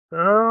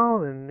So,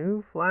 the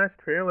new Flash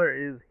trailer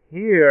is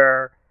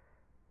here.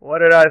 What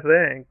did I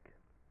think?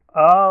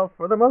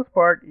 For the most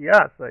part,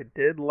 yes, I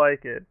did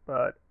like it,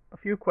 but a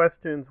few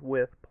questions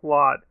with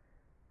plot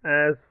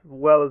as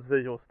well as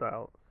visual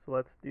style. So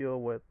let's deal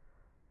with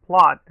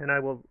plot, and I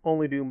will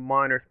only do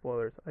minor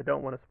spoilers. I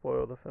don't want to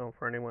spoil the film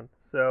for anyone.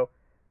 So,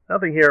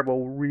 nothing here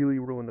will really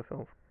ruin the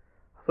film.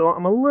 So,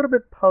 I'm a little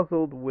bit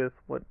puzzled with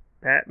what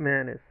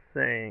Batman is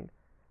saying.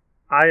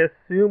 I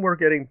assume we're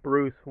getting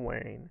Bruce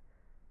Wayne.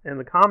 In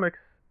the comics,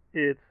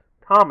 it's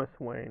Thomas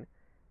Wayne,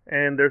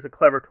 and there's a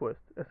clever twist.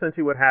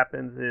 Essentially, what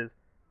happens is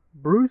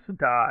Bruce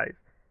dies,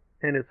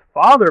 and his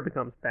father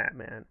becomes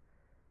Batman.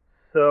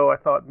 So I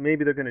thought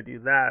maybe they're going to do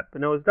that, but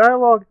no, his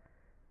dialogue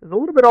is a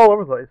little bit all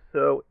over the place.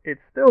 So it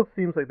still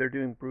seems like they're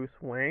doing Bruce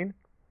Wayne,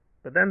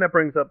 but then that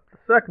brings up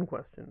the second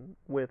question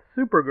with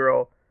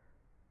Supergirl.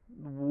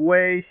 The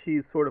way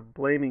she's sort of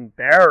blaming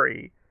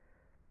Barry,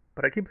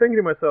 but I keep thinking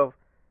to myself,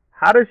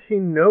 how does she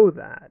know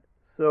that?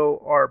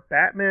 So are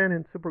Batman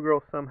and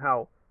Supergirl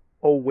somehow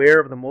aware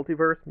of the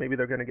multiverse? Maybe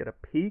they're going to get a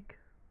peek,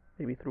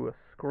 maybe through a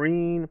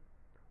screen,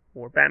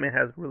 or Batman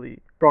has really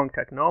strong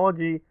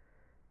technology.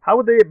 How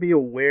would they be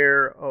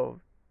aware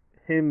of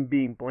him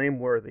being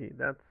blameworthy?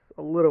 That's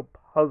a little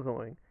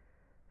puzzling.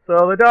 So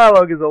the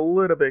dialogue is a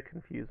little bit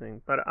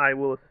confusing, but I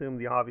will assume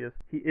the obvious.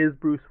 He is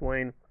Bruce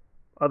Wayne.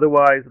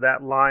 Otherwise,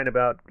 that line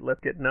about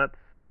let's get nuts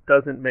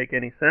doesn't make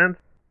any sense.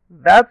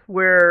 That's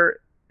where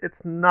it's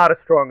not as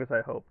strong as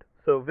I hoped.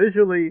 So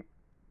visually,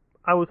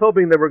 I was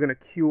hoping that we're going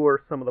to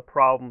cure some of the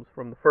problems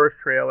from the first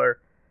trailer.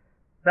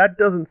 That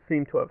doesn't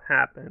seem to have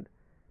happened.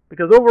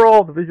 Because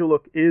overall, the visual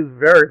look is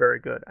very, very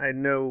good. I had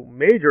no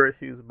major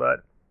issues,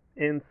 but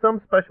in some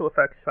special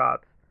effects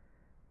shots,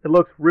 it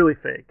looks really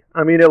fake.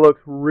 I mean, it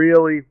looks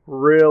really,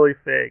 really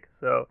fake.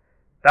 So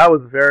that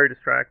was very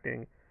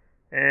distracting.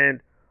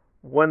 And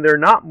when they're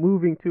not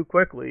moving too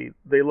quickly,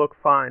 they look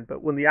fine.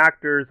 But when the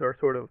actors are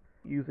sort of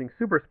using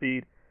super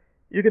speed,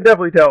 you can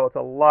definitely tell it's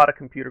a lot of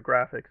computer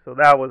graphics. So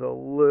that was a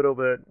little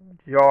bit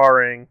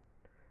jarring.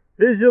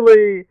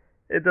 Visually,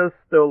 it does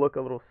still look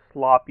a little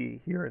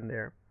sloppy here and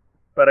there.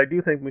 But I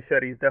do think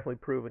Muschietti's definitely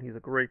proven he's a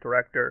great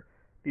director.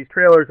 These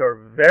trailers are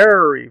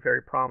very,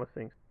 very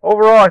promising.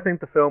 Overall, I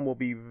think the film will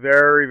be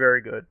very,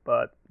 very good,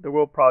 but there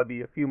will probably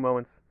be a few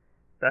moments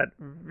that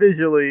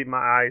visually my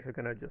eyes are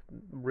gonna just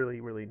really,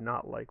 really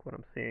not like what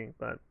I'm seeing.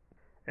 But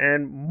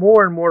and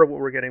more of what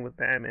we're getting with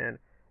Batman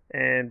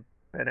and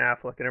Ben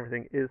Affleck and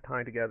everything is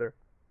tying together.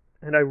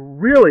 And I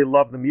really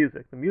love the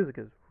music. The music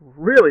is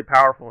really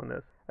powerful in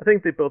this. I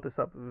think they built this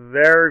up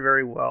very,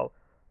 very well.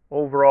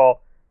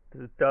 Overall,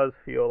 this does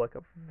feel like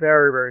a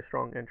very, very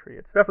strong entry.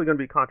 It's definitely going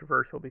to be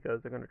controversial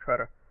because they're going to try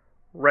to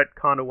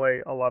retcon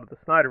away a lot of the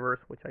Snyderverse,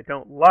 which I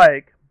don't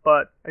like,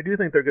 but I do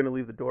think they're going to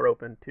leave the door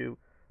open to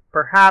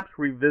perhaps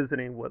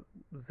revisiting what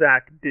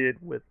Zack did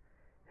with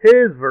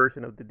his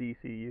version of the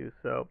DCU.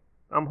 So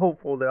I'm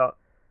hopeful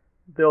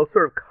they'll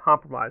sort of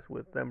compromise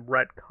with them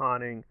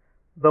retconning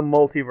the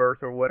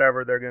multiverse or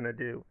whatever they're going to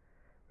do.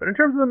 But in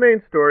terms of the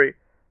main story,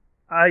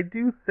 I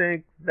do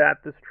think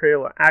that this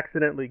trailer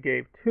accidentally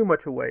gave too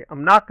much away.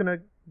 I'm not going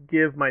to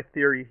give my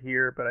theory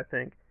here, but I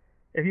think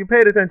if you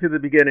paid attention to the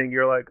beginning,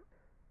 you're like,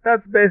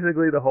 that's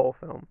basically the whole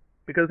film.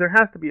 Because there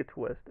has to be a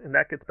twist, and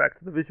that gets back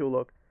to the visual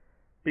look.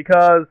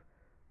 Because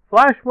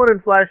Flash 1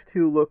 and Flash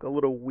 2 look a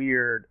little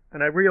weird,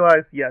 and I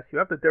realize, yes, you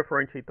have to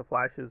differentiate the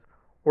Flashes,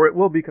 or it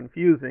will be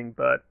confusing,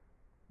 but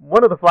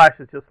one of the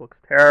Flashes just looks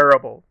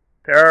terrible.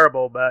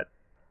 Terrible, but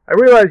I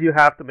realize you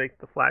have to make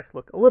the Flash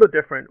look a little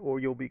different or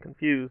you'll be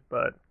confused,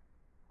 but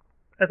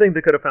I think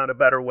they could have found a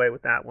better way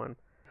with that one.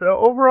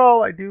 So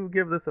overall, I do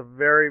give this a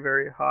very,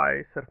 very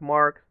high set of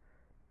marks.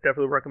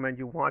 Definitely recommend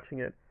you watching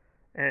it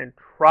and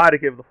try to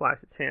give the Flash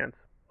a chance.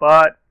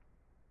 But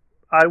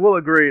I will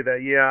agree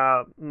that,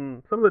 yeah,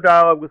 some of the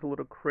dialogue was a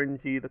little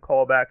cringy, the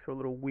callbacks were a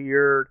little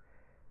weird,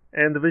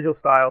 and the visual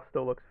style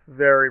still looks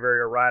very, very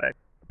erratic.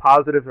 The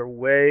positives are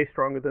way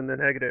stronger than the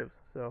negatives.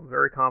 So I'm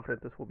very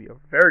confident this will be a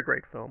very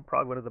great film,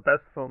 probably one of the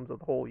best films of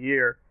the whole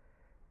year.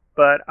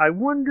 But I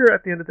wonder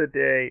at the end of the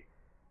day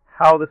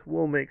how this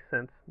will make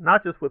sense,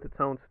 not just with its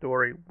own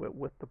story, but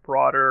with the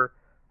broader,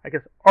 I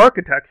guess,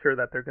 architecture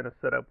that they're going to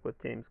set up with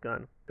James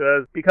Gunn.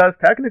 Because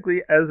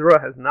technically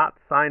Ezra has not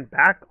signed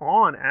back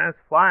on as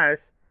Flash,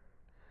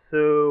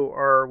 so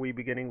are we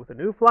beginning with a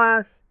new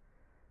Flash?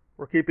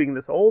 We're keeping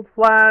this old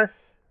Flash?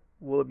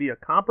 Will it be a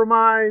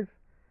compromise?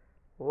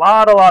 A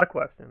lot of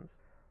questions.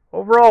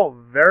 Overall,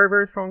 very,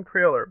 very strong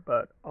trailer,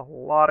 but a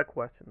lot of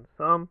questions.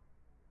 Some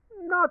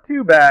not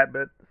too bad,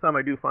 but some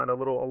I do find a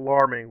little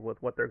alarming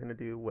with what they're going to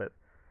do with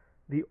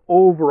the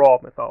overall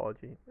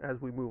mythology as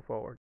we move forward.